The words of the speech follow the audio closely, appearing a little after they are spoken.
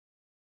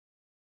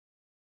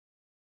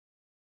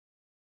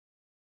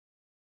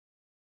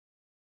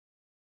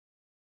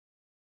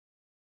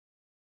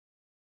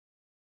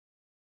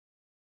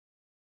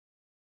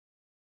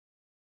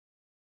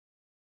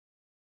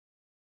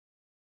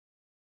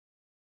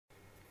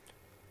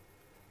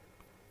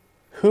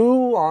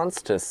Who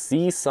wants to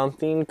see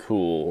something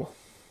cool?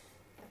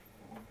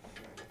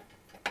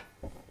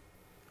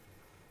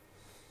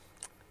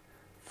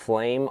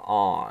 Flame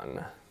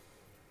on.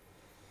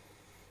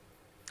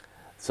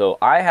 So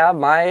I have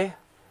my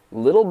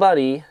little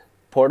buddy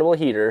portable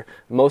heater.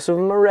 Most of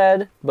them are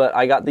red, but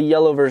I got the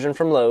yellow version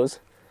from Lowe's.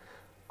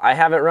 I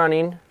have it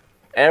running.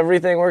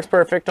 Everything works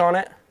perfect on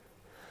it.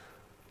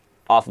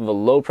 Off of a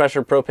low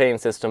pressure propane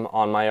system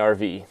on my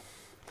RV.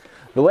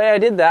 The way I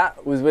did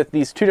that was with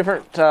these two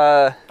different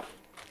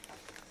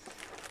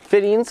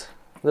fittings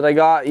that I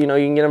got. You know,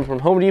 you can get them from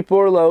Home Depot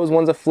or Lowe's.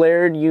 One's a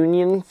flared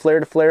union, flare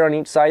to flare on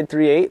each side,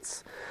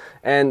 3/8.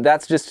 And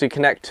that's just to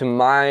connect to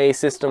my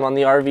system on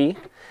the RV.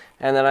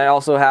 And then I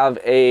also have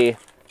a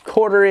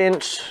 1/4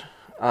 inch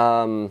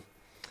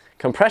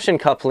compression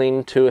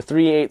coupling to a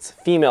 3/8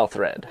 female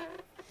thread.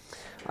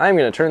 I'm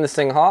gonna turn this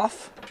thing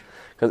off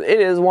because it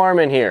is warm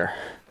in here.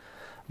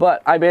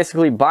 But I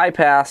basically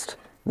bypassed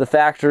the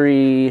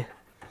factory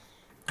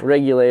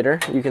regulator.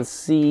 You can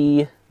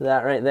see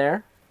that right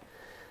there.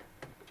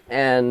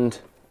 And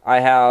I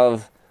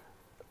have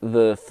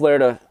the flare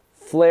to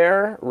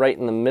flare right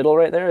in the middle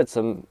right there. It's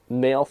a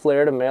male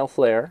flare to male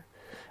flare.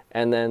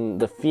 And then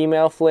the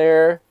female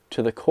flare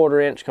to the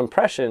 1/4 inch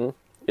compression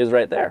is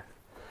right there.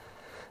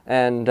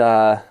 And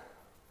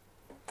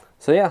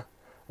so yeah,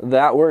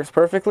 that works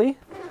perfectly.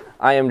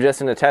 I am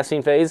just in a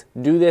testing phase.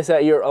 Do this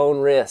at your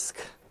own risk.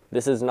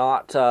 This is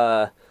not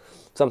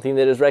something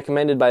that is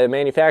recommended by a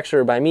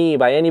manufacturer, by me,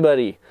 by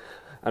anybody.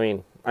 I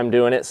mean, I'm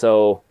doing it,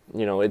 so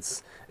you know,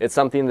 it's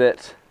something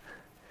that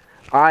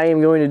I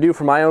am going to do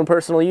for my own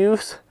personal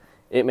use.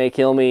 It may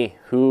kill me.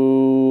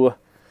 Who,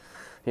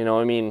 you know,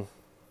 I mean,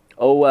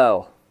 oh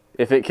well.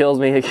 If it kills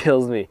me, it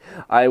kills me.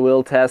 I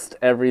will test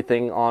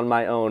everything on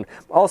my own.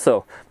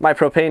 Also, my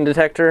propane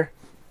detector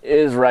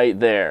is right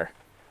there.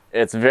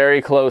 It's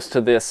very close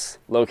to this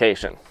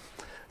location.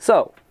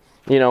 So,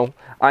 you know,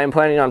 I'm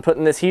planning on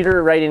putting this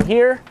heater right in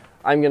here.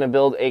 I'm gonna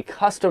build a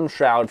custom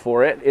shroud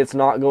for it. It's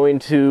not gonna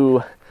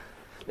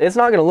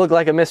look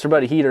like a Mr.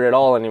 Buddy heater at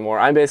all anymore.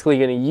 I'm basically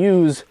gonna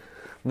use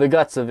the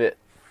guts of it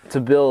to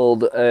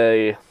build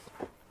a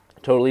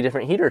totally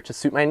different heater to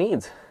suit my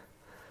needs.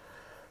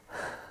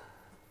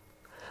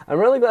 I'm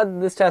really glad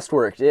that this test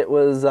worked. It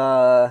was,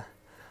 I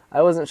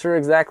wasn't sure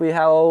exactly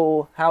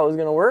how it was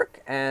gonna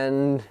work,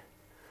 and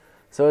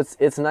so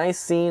it's nice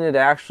seeing it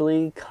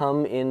actually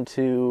come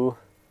into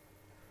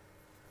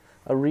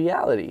a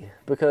reality,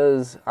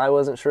 because I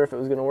wasn't sure if it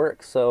was gonna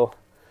work. So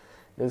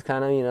it was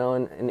kind of, you know,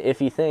 an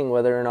iffy thing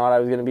whether or not I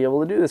was gonna be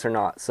able to do this or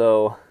not.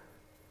 So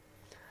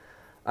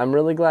I'm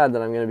really glad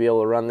that I'm gonna be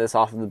able to run this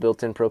off of the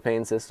built-in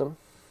propane system.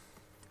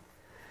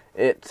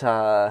 It,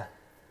 you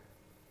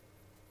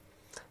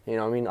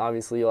know, I mean,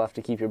 obviously you'll have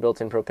to keep your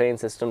built-in propane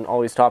system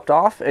always topped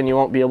off, and you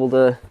won't be able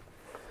to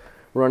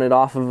run it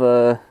off of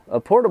a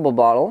portable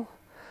bottle,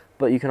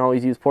 but you can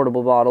always use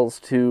portable bottles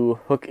to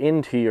hook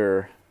into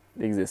your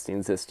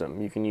existing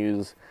system. You can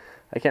use,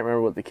 I can't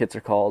remember what the kits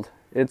are called.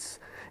 It's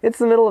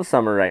the middle of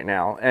summer right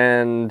now,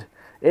 and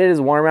it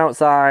is warm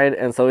outside,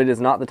 and so it is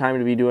not the time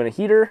to be doing a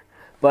heater,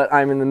 but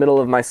I'm in the middle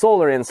of my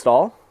solar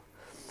install,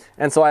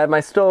 and so I have my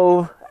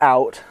stove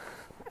out,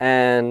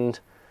 and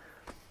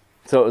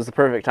so it was the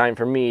perfect time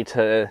for me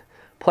to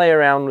play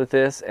around with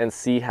this and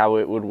see how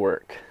it would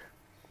work.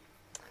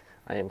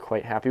 I am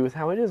quite happy with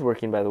how it is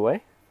working, by the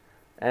way.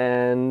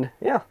 And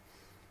yeah,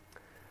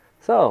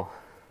 so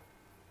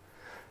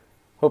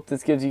hope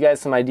this gives you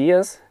guys some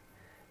ideas.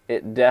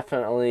 I'm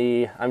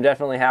definitely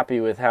happy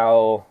with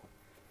how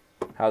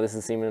this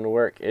is seeming to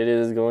work. It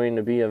is going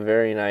to be a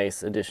very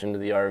nice addition to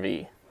the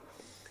RV.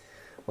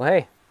 Well,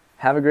 hey,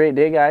 have a great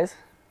day, guys.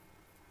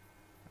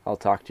 I'll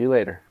talk to you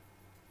later.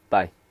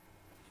 Bye.